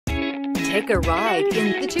Take a ride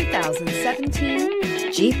in the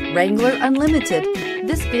 2017 Jeep Wrangler Unlimited.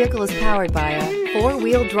 This vehicle is powered by a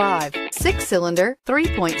four-wheel drive, six-cylinder,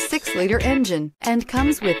 3.6-liter engine, and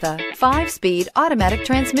comes with a 5-speed automatic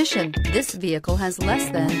transmission. This vehicle has less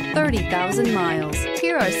than 30,000 miles.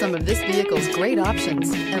 Here are some of this vehicle's great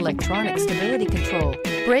options: electronic stability control,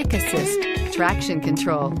 brake assist, traction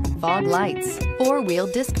control, fog lights, four-wheel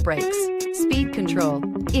disc brakes, speed control.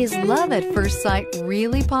 Is love at first sight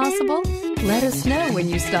really possible? Let us know when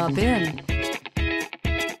you stop in.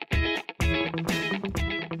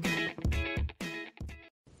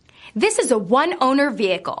 This is a one-owner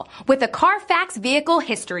vehicle with a Carfax Vehicle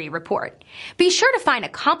History Report. Be sure to find a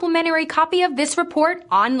complimentary copy of this report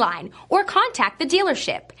online or contact the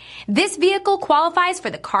dealership. This vehicle qualifies for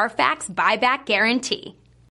the Carfax Buyback Guarantee.